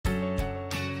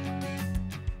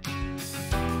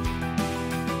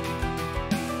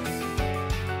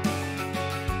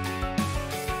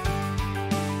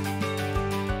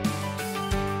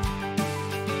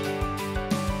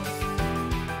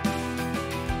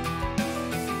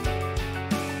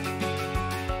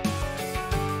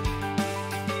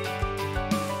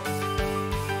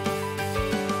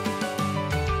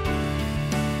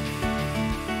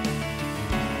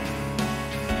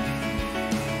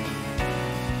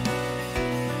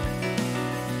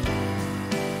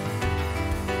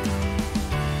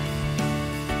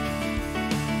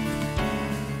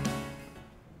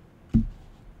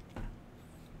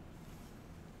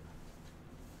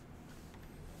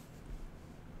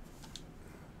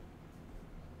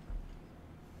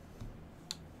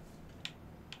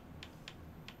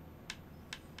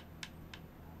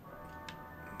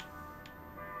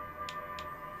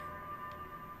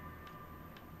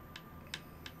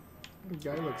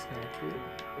Guy looks kind of cute.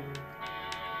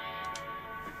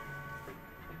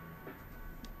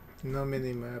 No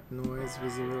minimap, noise,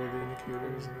 visibility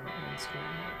indicators, no on-screen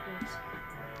markers.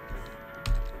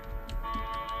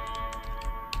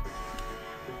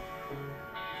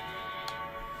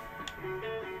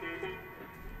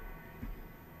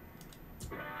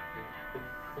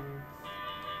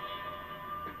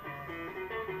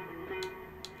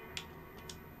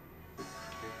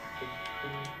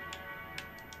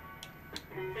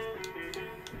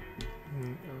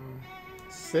 Mm,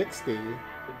 60?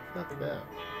 Fuck that.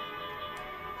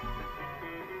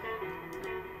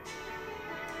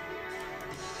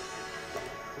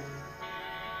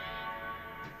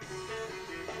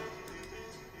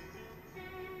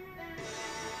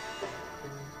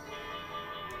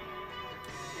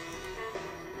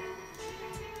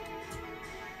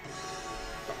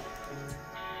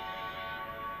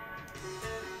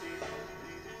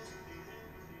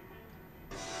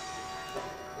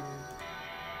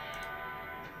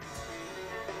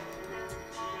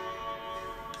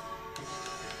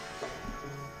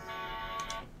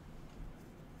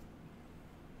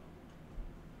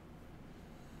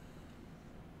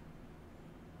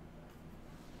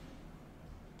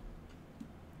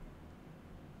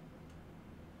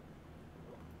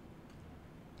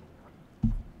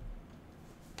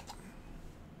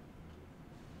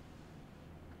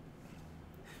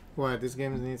 What, this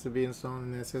game needs to be installed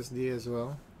on SSD as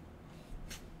well?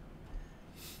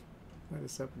 What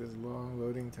is up with this long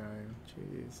loading time?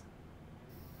 Jeez.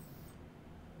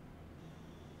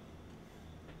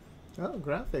 Oh,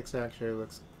 graphics actually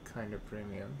looks kind of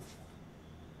premium.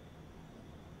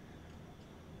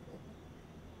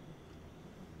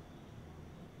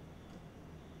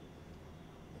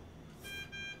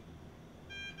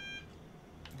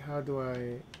 How do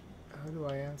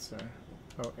I answer?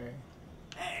 Oh, A.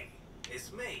 Hey,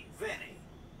 it's me, Vinny.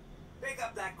 Pick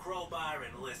up that crowbar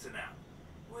and listen up.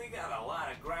 We got a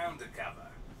lot of ground to cover.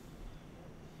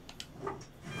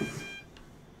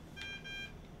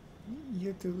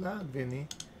 You're too loud, Vinny.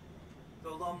 The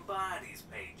Lombardis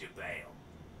paid your bail.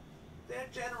 They're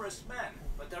generous men,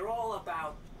 but they're all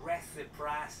about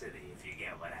reciprocity, if you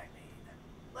get what I mean.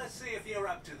 Let's see if you're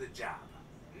up to the job.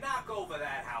 Knock over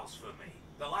that house for me.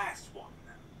 The last one.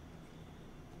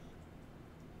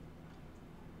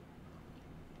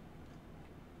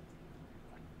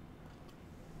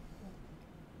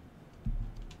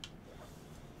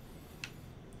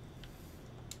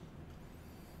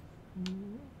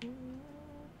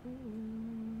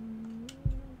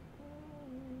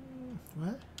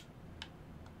 What?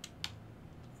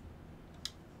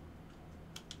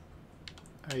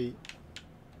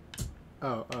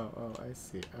 Oh, I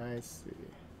see.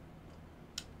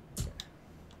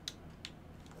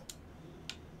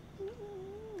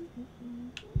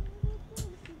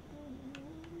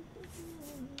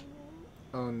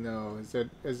 Oh no,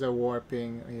 is there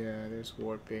warping? Yeah, there's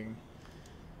warping.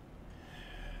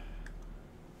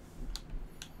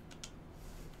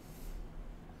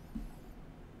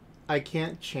 I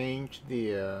can't change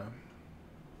the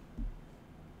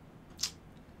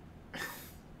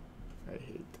I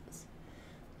hate this.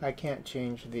 I can't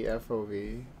change the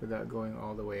FOV without going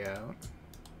all the way out.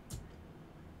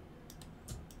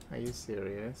 Are you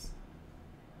serious?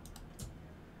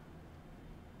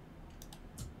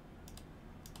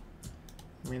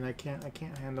 I mean, I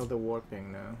can't handle the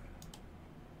warping now.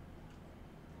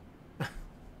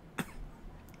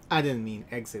 I didn't mean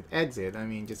exit. I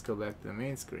mean just go back to the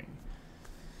main screen.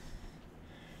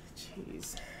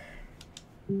 Jeez.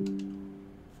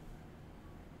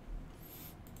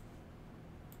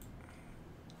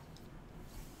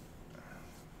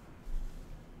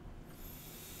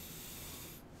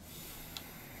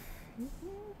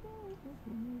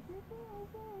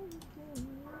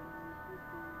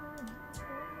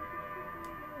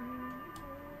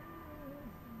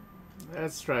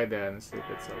 Let's try that and see if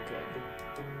it's okay.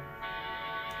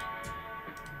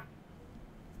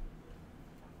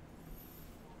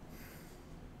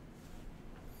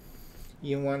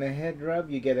 You want a head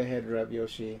rub? You get a head rub,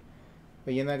 Yoshi.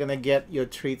 But you're not gonna get your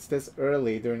treats this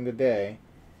early during the day.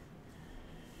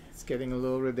 It's getting a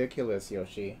little ridiculous,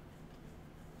 Yoshi.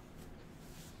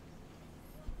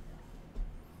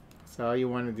 So all you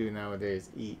want to do nowadays,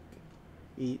 eat.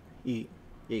 Eat, eat,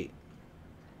 eat.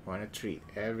 Want a treat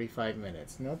every 5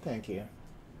 minutes. No, thank you.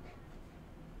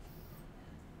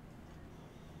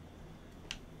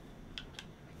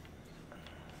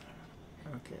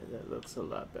 Okay, that looks a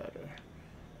lot better.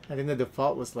 I think the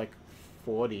default was like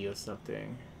 40 or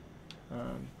something.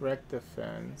 Wreck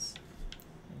defense.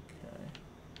 Okay.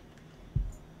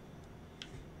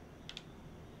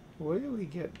 Where did we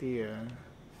get the,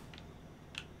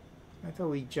 I thought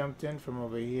we jumped in from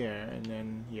over here, and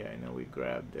then, yeah, I know we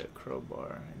grabbed the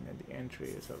crowbar, and then the entry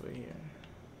is over here.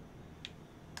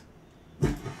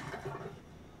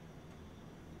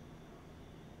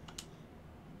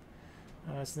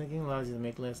 Sneaking allows you to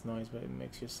make less noise, but it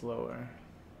makes you slower.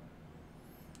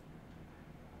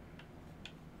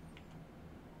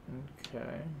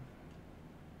 Okay.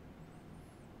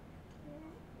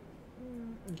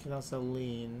 You can also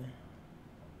lean.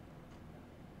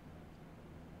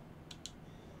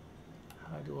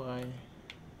 How do I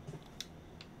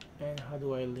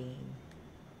lean?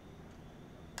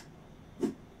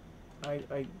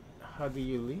 How do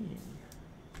you lean?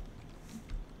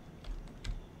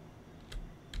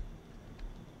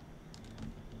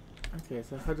 Okay,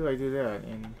 so how do I do that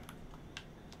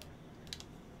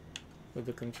with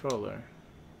the controller?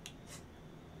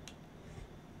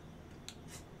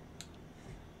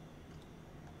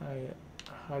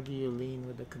 How do you lean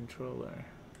with the controller?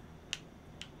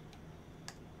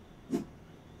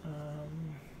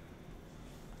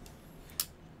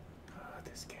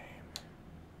 This game.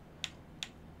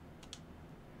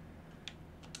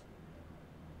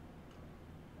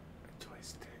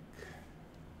 Joystick.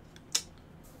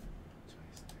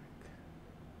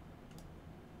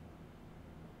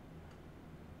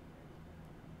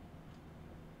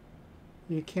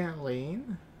 You can't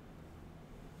lean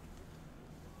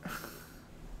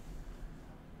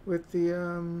with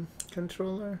the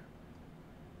controller.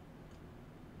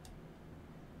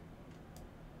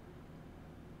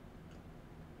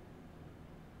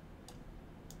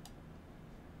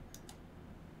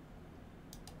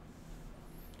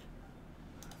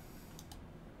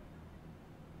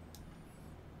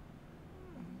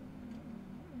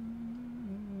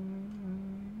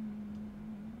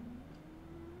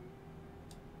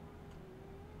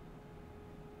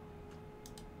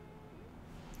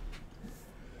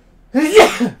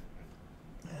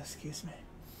 Excuse me.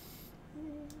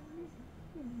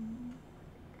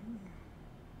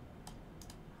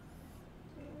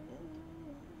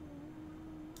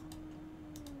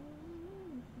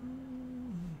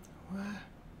 What?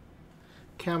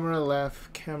 Camera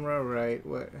left, camera right.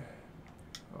 What?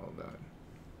 Hold on.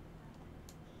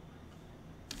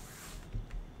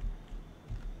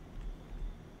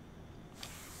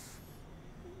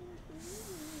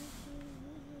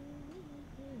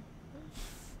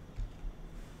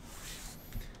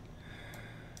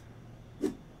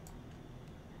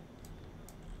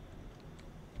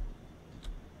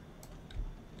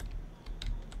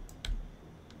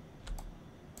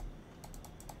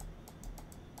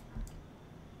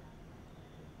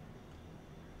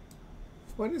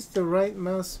 What is the right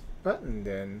mouse button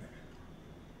then?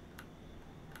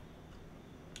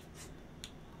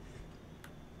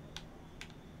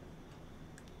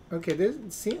 Okay,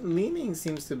 this leaning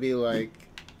seems to be like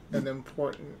an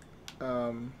important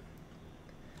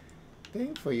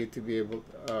thing for you to be able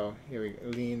to, oh, here we go.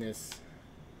 Lean is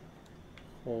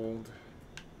hold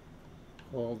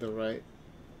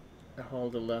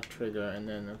the left trigger, and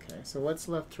then, okay, so what's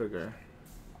left trigger?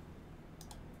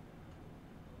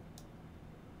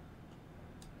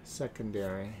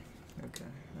 Secondary. Okay,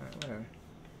 alright, whatever.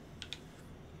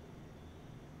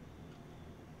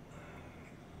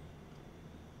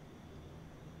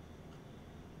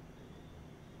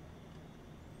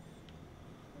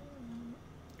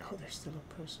 Oh, there's still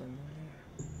a person in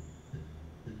there.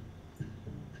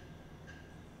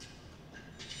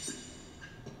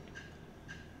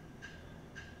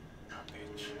 Oh,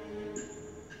 bitch.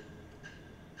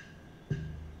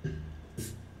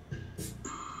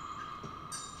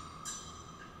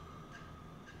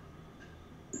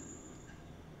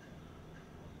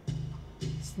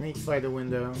 Sneak by the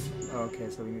window. Oh, okay,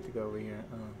 so we need to go over here.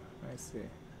 Oh, I see.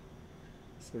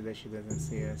 So that she doesn't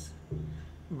see us.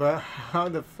 But how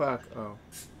the fuck? Oh.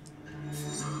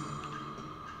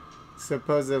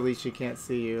 Supposedly she can't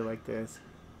see you like this.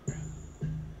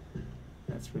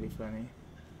 That's pretty funny.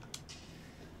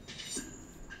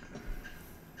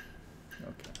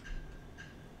 Okay.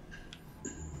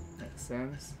 Makes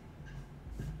sense.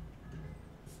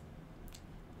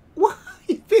 What?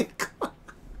 You think?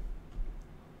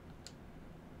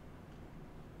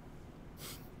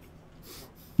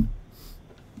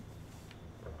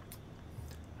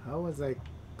 How was I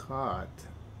caught?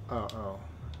 Oh.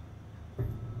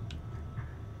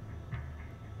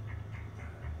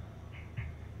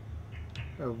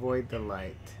 Avoid the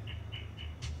light.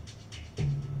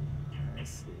 I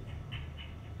see.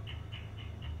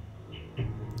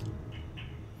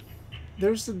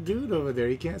 There's a dude over there.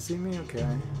 He can't see me? Okay.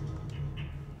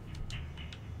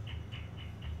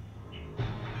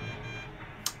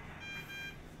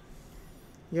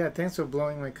 Yeah, thanks for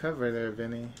blowing my cover there,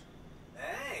 Vinny.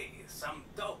 Hey, some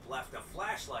dope left a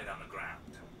flashlight on the ground.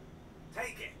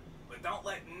 Take it, but don't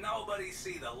let nobody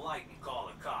see the light and call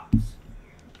the cops.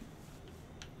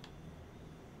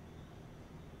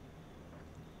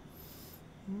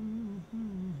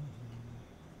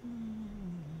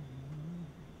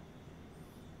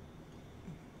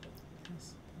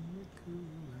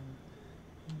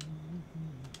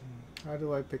 How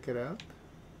do I pick it up?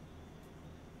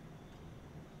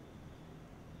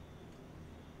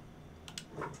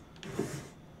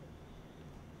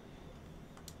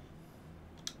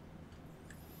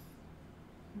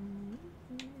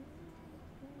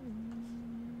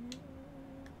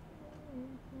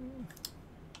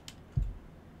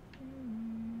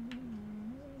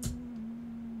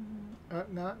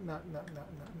 Not.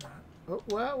 Oh,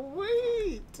 well,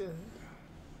 wait!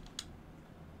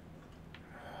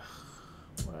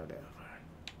 Whatever.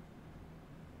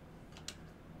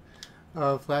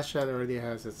 Oh, Flashlight already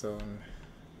has its own.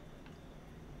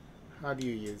 How do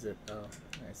you use it? Oh,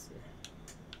 I see.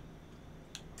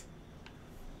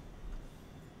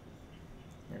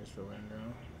 Here's the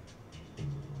window.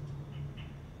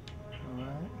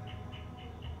 Alright.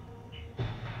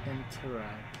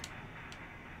 Interact.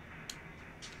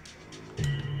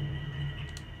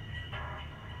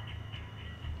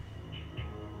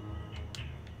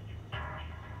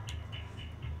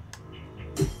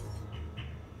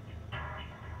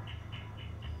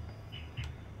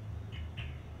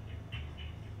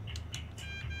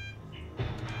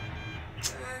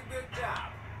 Good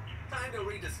job. Time to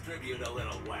redistribute a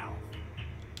little wealth.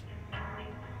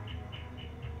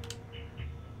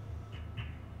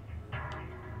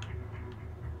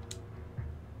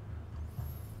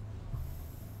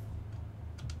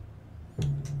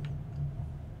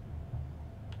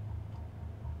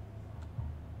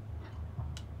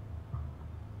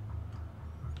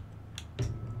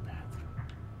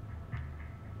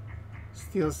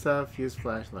 Steal stuff, use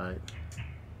flashlight.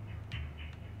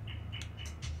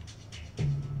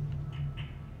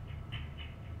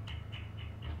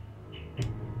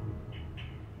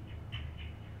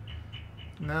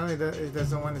 No, it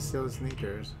doesn't want to steal the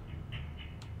sneakers.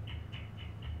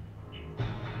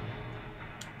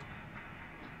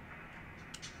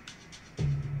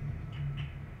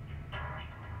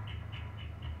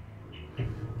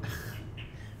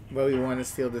 But we want to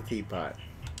steal the teapot.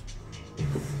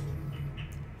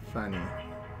 Funny.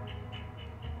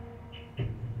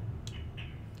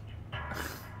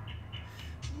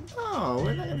 No,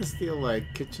 we're not gonna steal like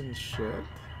kitchen shit.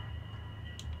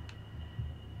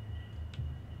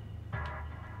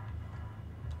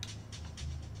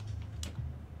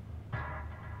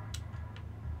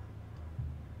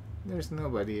 There's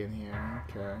nobody in here.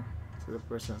 Okay, so the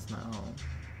person's not home.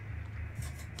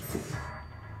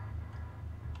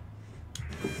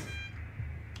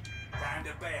 Time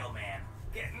to bail, man.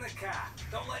 Get in the car.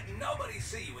 Don't let nobody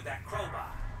see you with that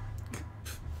crowbar.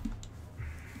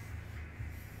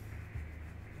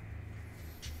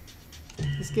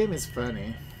 This game is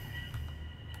funny.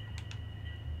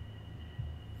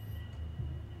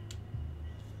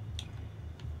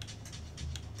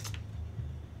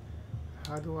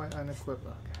 How do I unequip?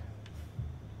 Okay.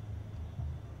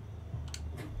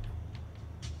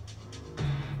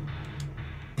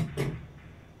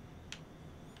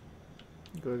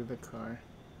 Go to the car.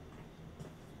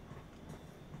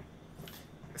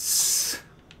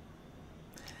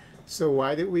 So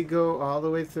why did we go all the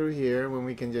way through here when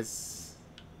we can just...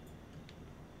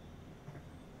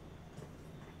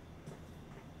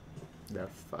 The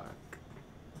fuck?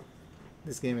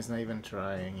 This game is not even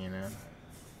trying, you know?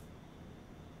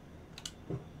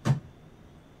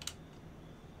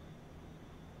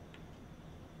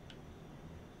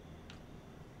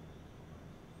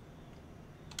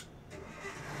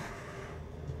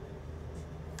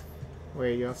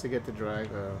 Wait, you also get to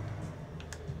drive?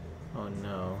 Oh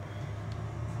no.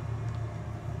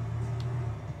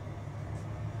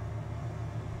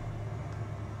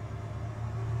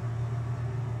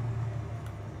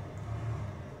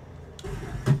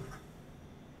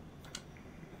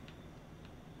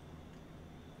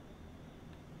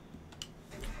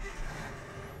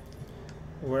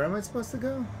 Where am I supposed to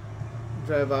go?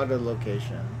 Drive out of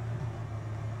location.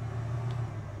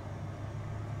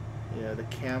 Yeah, the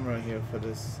camera here for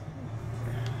this,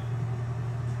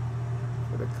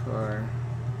 for the car,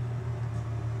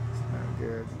 it's not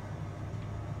good.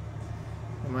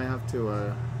 I might have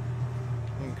to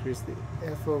increase the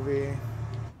FOV.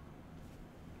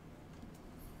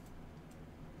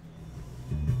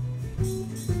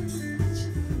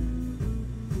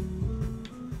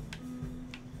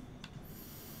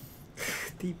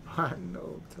 Deep.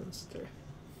 No toaster.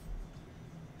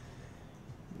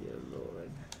 Dear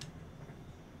Lord.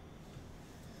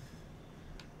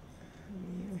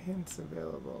 New hints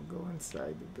available. Go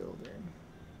inside the building.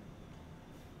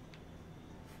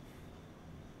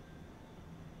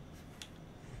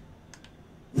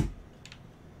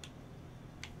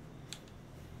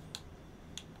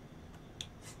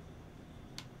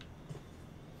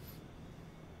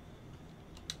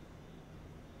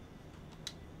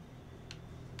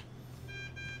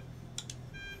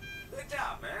 Good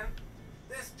job, man.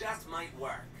 This just might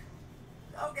work.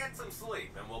 Go get some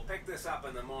sleep and we'll pick this up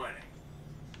in the morning.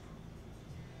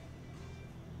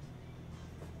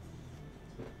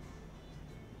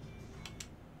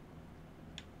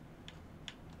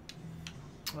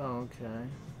 Okay.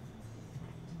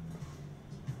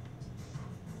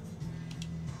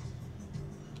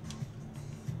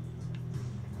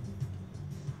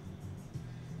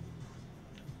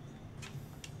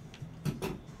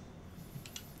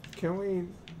 Can we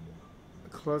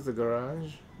close the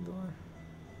garage door?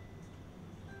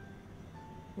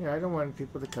 Yeah, I don't want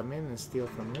people to come in and steal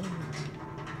from me.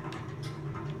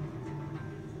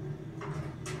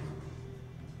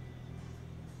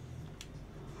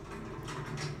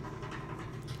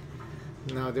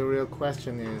 Now the real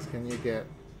question is, can you get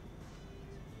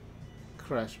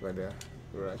crushed by the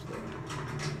garage door?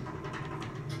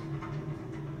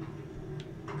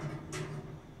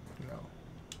 No.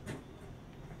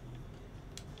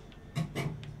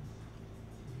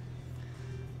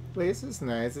 Place is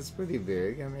nice, it's pretty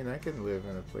big. I mean, I can live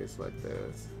in a place like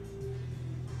this.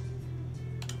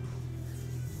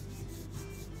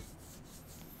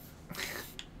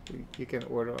 You can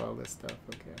order all this stuff,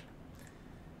 okay.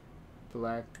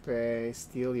 Black Bay,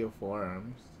 steal your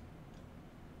forearms.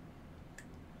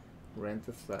 Rent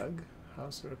a thug,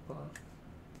 house ripoff,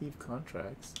 thief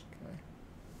contracts, okay.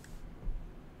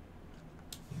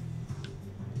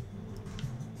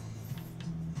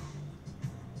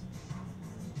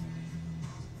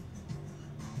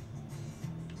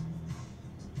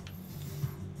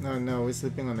 No, we're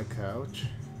sleeping on the couch.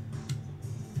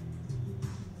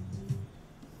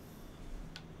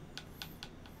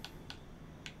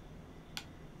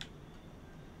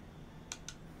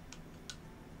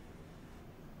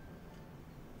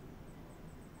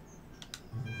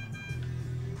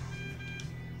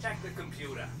 Check the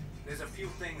computer. There's a few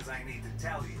things I need to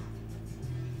tell you.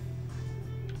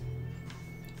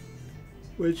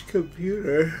 Which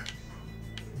computer?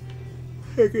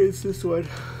 I think it's this one.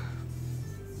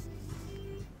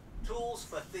 Tools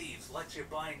for Thieves lets you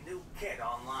buy new kit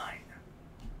online.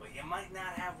 But you might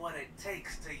not have what it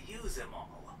takes to use them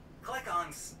all. Click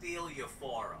on Steal Your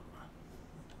Forum.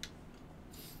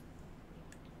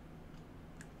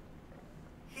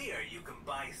 Here you can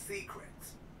buy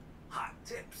secrets. Hot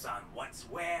tips on what's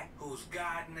where, who's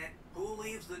guarding it, who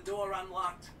leaves the door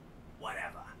unlocked,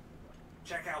 whatever.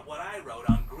 Check out what I wrote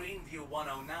on Greenview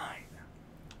 109.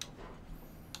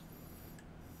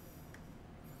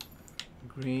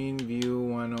 Greenview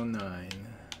 109.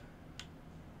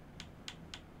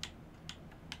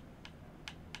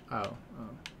 Oh.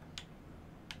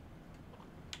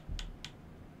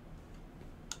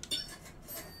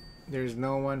 There's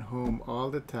no one home all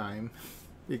the time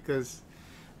because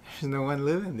there's no one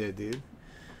living there, dude.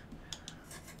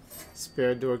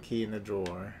 Spare door key in the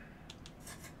drawer.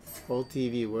 Old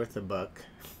TV worth $1.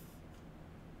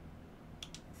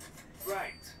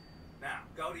 Right. Now,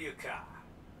 go to your car.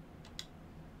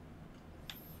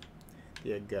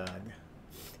 Dear God.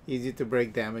 Easy to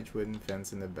break, damaged wooden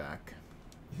fence in the back.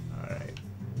 Alright.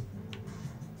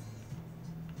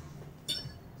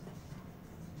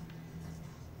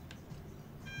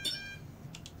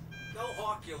 Go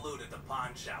hawk your loot at the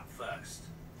pawn shop first.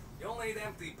 You'll need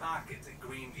empty pockets at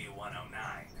Greenview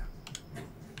 109.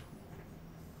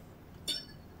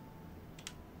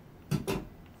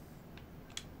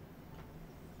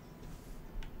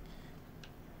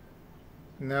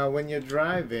 Now, when you're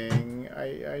driving,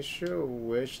 I sure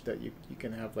wish that you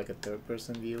can have like a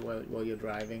third-person view while you're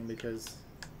driving, because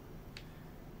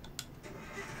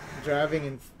driving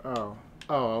in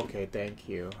okay, thank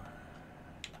you.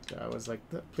 I was like,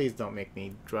 please don't make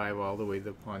me drive all the way to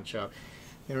the pawn shop.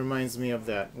 It reminds me of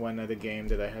that one other game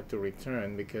that I had to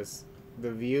return because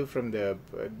the view from the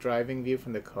driving view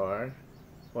from the car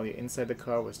while you're inside the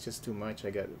car was just too much.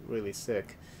 I got really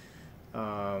sick.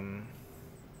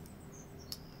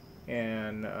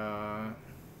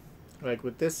 Like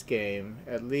with this game,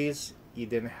 at least you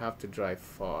didn't have to drive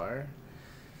far.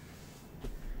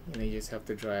 You just have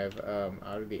to drive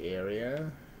out of the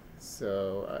area.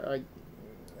 So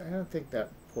I don't think that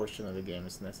portion of the game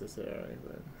is necessary,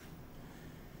 but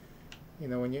You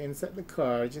know, when you're inside the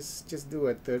car, just do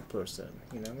a third person.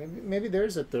 You know, maybe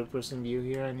there's a third person view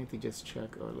here. I need to just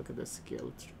check. Oh, look at the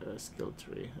skill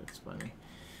tree. That's funny.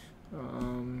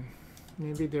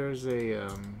 Maybe there's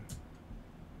a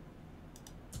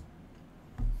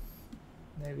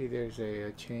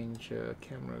change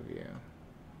camera view.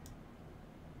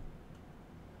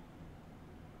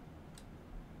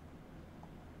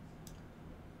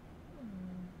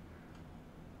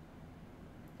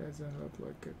 Doesn't look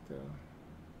like it though.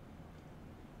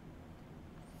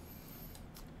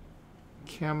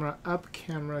 Camera up,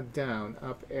 camera down,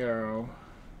 up arrow.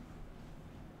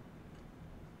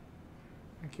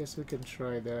 I guess we can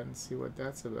try that and see what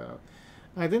that's about.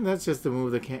 I think that's just to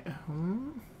move the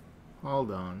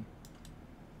hold on.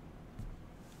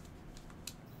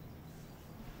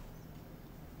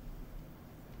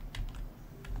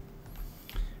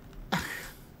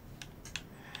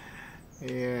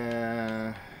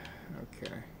 Yeah,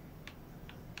 okay.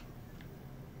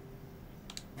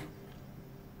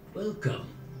 Welcome.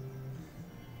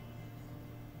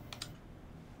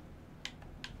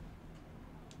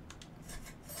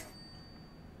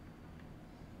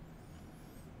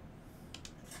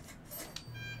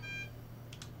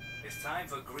 It's time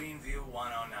for Greenview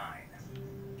 109.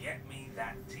 Get me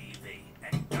that TV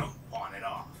and don't pawn it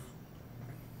off.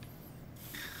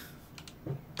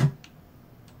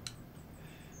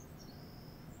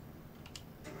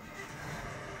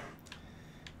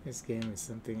 This game is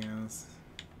something else.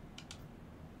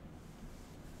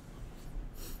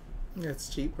 Yeah, it's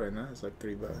cheap right now. It's like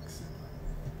 $3.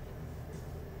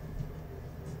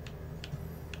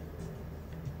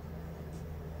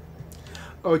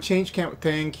 Oh, change camera.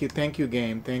 Thank you,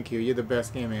 game. Thank you. You're the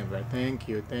best game ever. Thank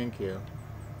you.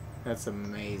 That's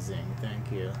amazing.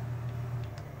 Thank you.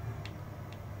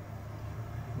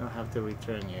 I'll have to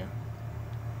return you.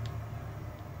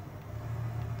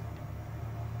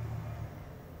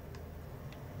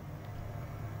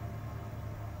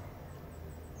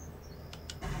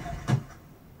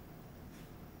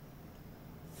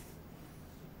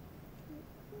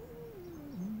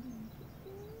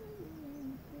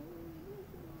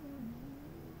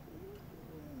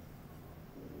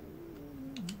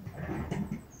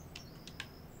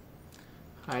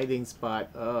 Hiding spot.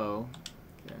 Oh,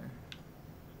 okay.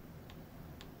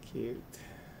 Cute.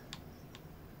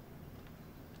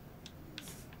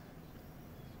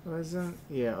 Wasn't?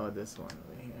 Yeah. Oh, this one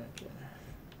over here.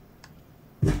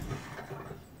 Okay.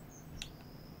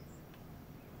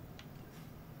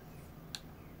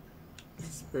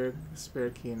 Spare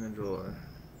key in the drawer.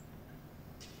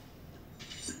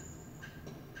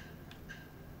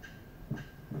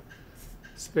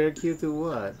 Spare key to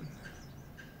what?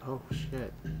 Oh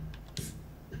shit.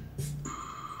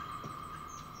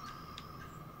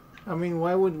 I mean,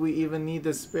 why would we even need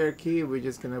the spare key? We're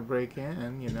just gonna break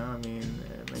in, you know? I mean,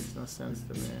 it makes no sense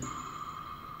to me.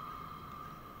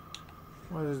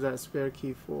 What is that spare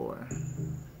key for?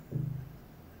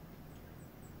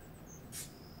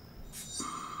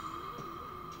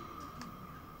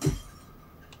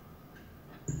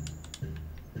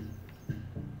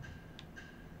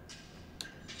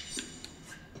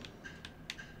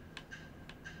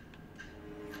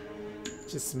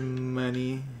 Just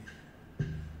money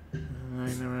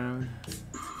lying around.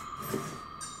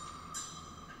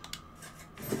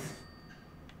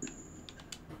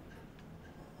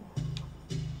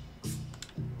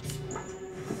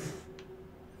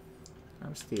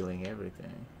 I'm stealing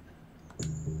everything.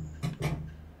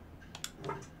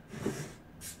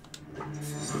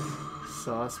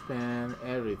 Saucepan,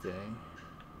 everything.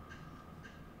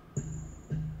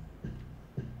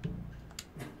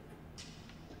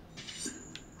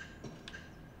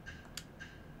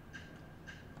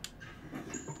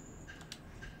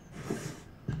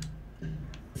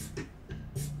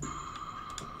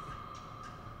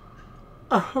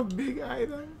 A big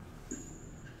item.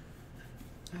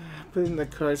 Put in the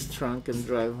car's trunk and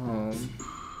drive home.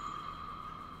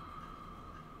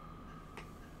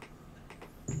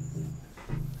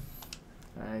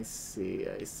 I see.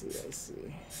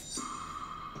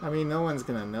 I mean, no one's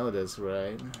gonna notice,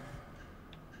 right?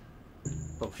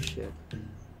 Oh shit.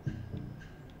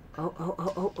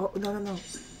 Oh, no.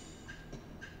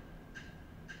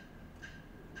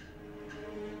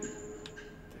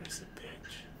 There's a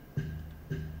bitch.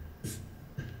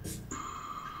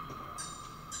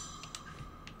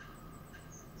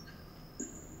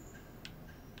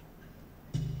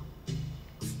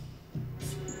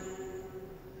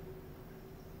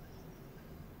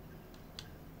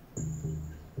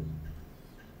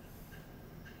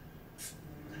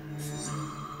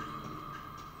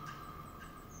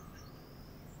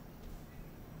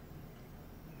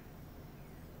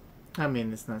 I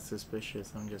mean, it's not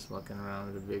suspicious. I'm just walking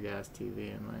around with a big ass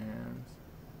TV in my hands.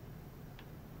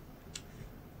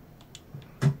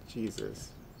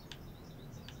 Jesus.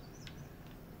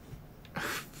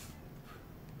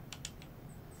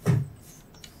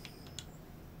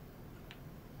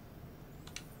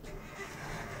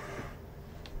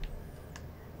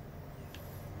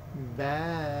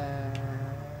 Bye.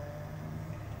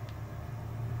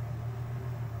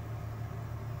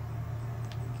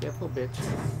 Careful, bitch.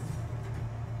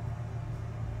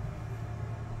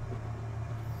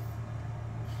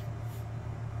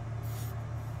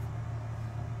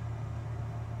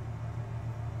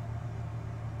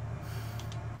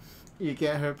 You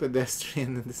can't hurt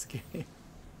pedestrian in this game.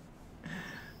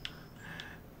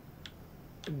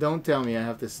 Don't tell me I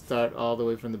have to start all the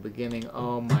way from the beginning.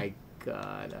 Oh my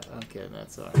god. Okay,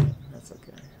 that's alright. That's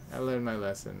okay. I learned my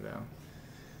lesson though.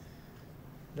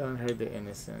 Don't hurt the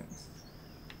innocents.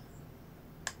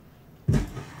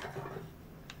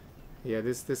 Yeah,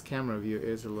 this camera view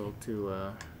is a little too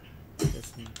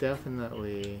it's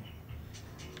definitely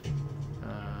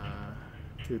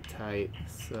too tight,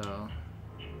 so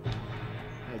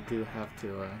I do have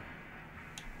to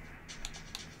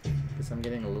because I'm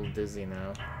getting a little dizzy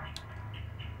now.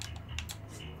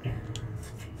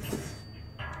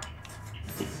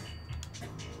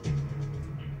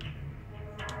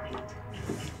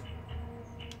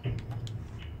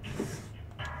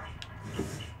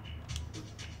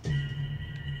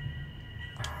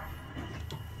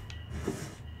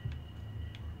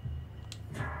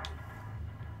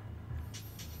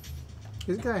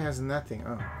 This guy has nothing.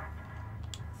 Oh.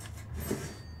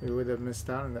 We would have missed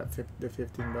out on that the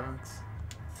 $15.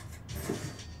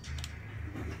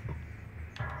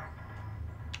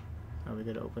 Oh, we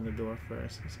gotta open the door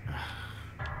first.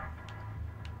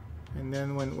 And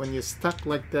then when you're stuck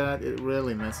like that, it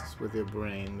really messes with your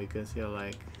brain because you're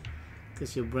like,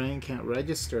 because your brain can't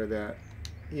register that.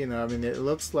 You know, I mean, it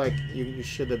looks like you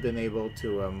should have been able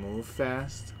to move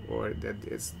fast, or that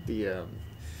it's the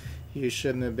you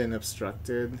shouldn't have been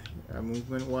obstructed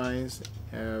movement-wise,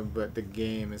 but the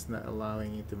game is not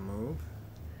allowing you to move.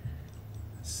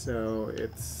 So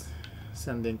it's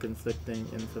sending conflicting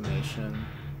information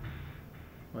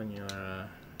when you're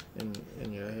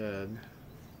in your head.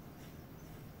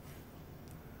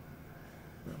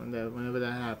 Whenever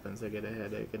that happens, I get a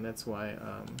headache, and that's why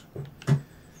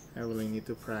I really need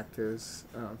to practice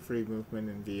free movement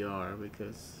in VR,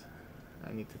 because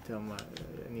I need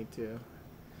to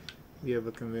be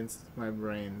able to convince my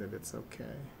brain that it's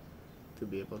okay to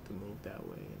be able to move that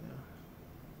way, you know.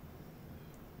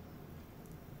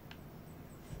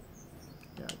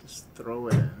 Yeah, just throw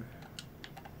it in.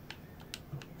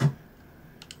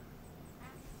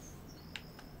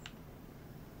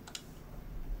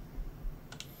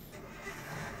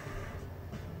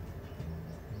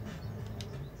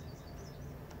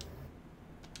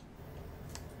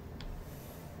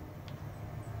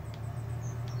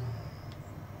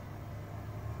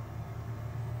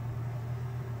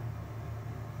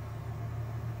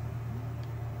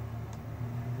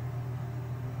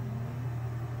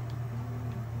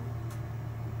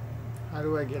 How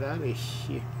do I get out of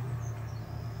here?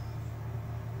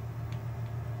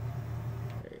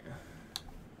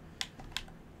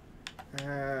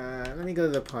 Let me go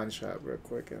to the pawn shop real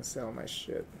quick and sell my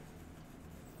shit.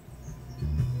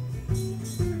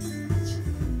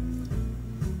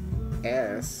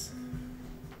 S.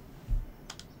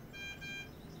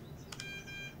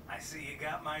 I see you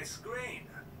got my screen.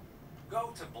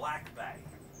 Go to Black Bay.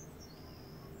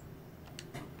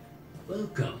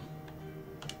 Welcome.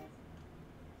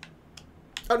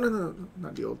 Oh, no,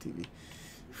 not the old TV.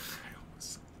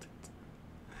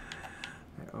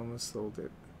 I almost sold it.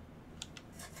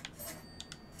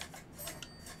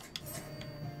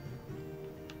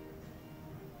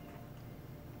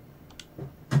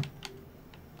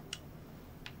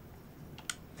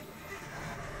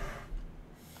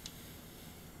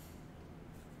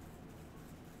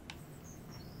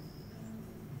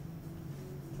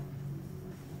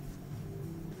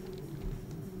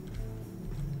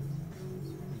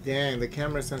 Dang, the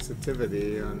camera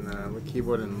sensitivity on the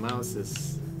keyboard and mouse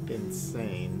is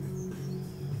insane.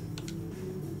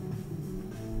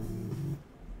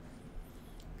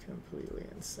 Completely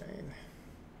insane.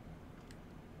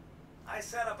 I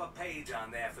set up a page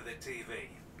on there for the TV.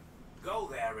 Go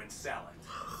there and sell it.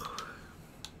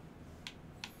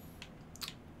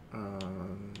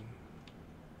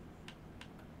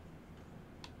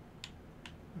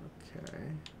 Okay.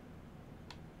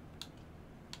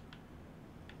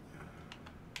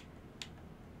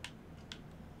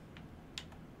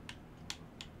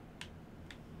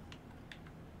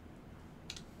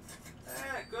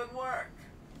 work.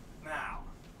 Now,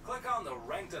 click on the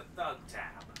Rent a Thug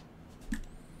tab.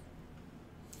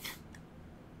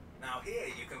 Now here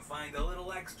you can find a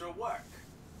little extra work.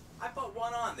 I put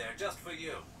one on there just for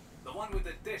you. The one with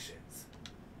the dishes.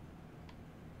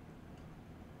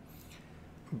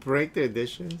 Break their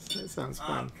dishes? That sounds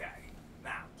fun. Okay.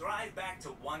 Now, drive back to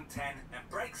 110 and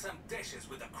break some dishes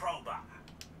with a crowbar.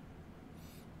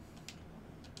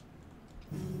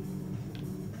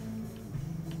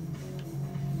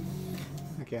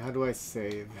 Okay, how do I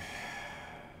save?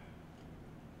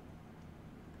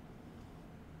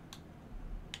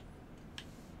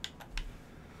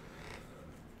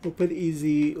 Open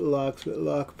easy locks with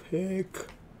lockpick.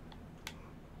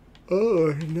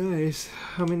 Oh, nice.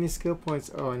 How many skill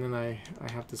points? Oh, and then I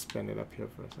have to spend it up here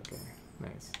first. Okay,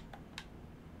 nice.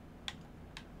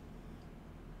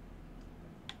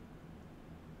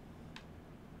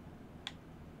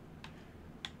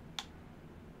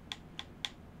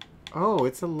 Oh,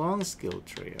 it's a long skill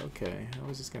tree. Okay, I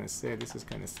was just gonna say this is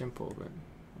kind of simple, but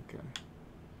okay.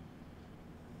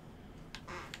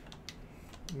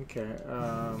 Okay,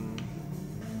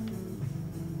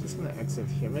 just gonna exit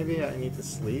here. Maybe I need to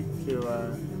sleep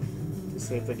to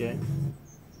save the game.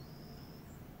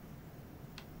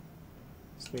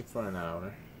 Sleep for an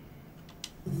hour.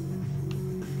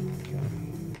 Okay.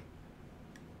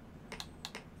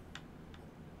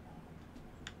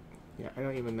 Yeah, I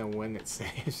don't even know when it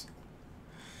saves.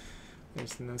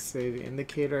 There's no save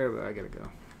indicator, but I gotta go.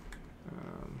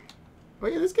 Oh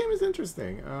yeah, this game is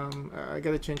interesting. I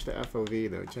gotta change the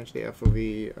FOV though. Change the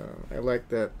FOV. I like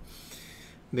that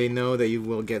they know that you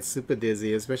will get super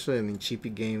dizzy, especially in cheapy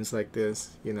games like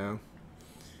this, you know,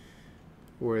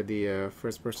 where the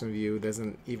first-person view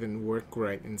doesn't even work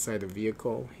right inside the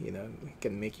vehicle. You know, it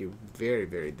can make you very,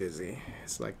 very dizzy.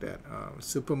 It's like that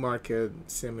supermarket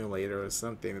simulator or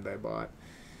something that I bought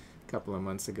a couple of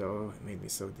months ago. It made me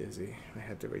so dizzy. I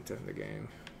had to return the game.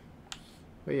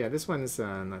 But yeah, this one is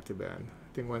not too bad.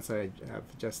 I think once I have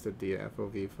adjusted the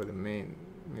FOV for the main,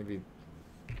 maybe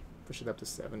push it up to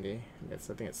 70. I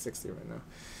think it's 60 right now.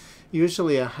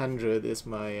 Usually 100 is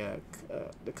my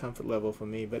the comfort level for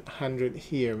me, but 100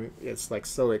 here, it's like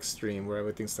so extreme where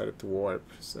everything started to warp.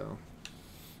 So,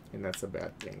 and that's a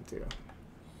bad thing too.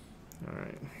 All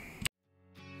right.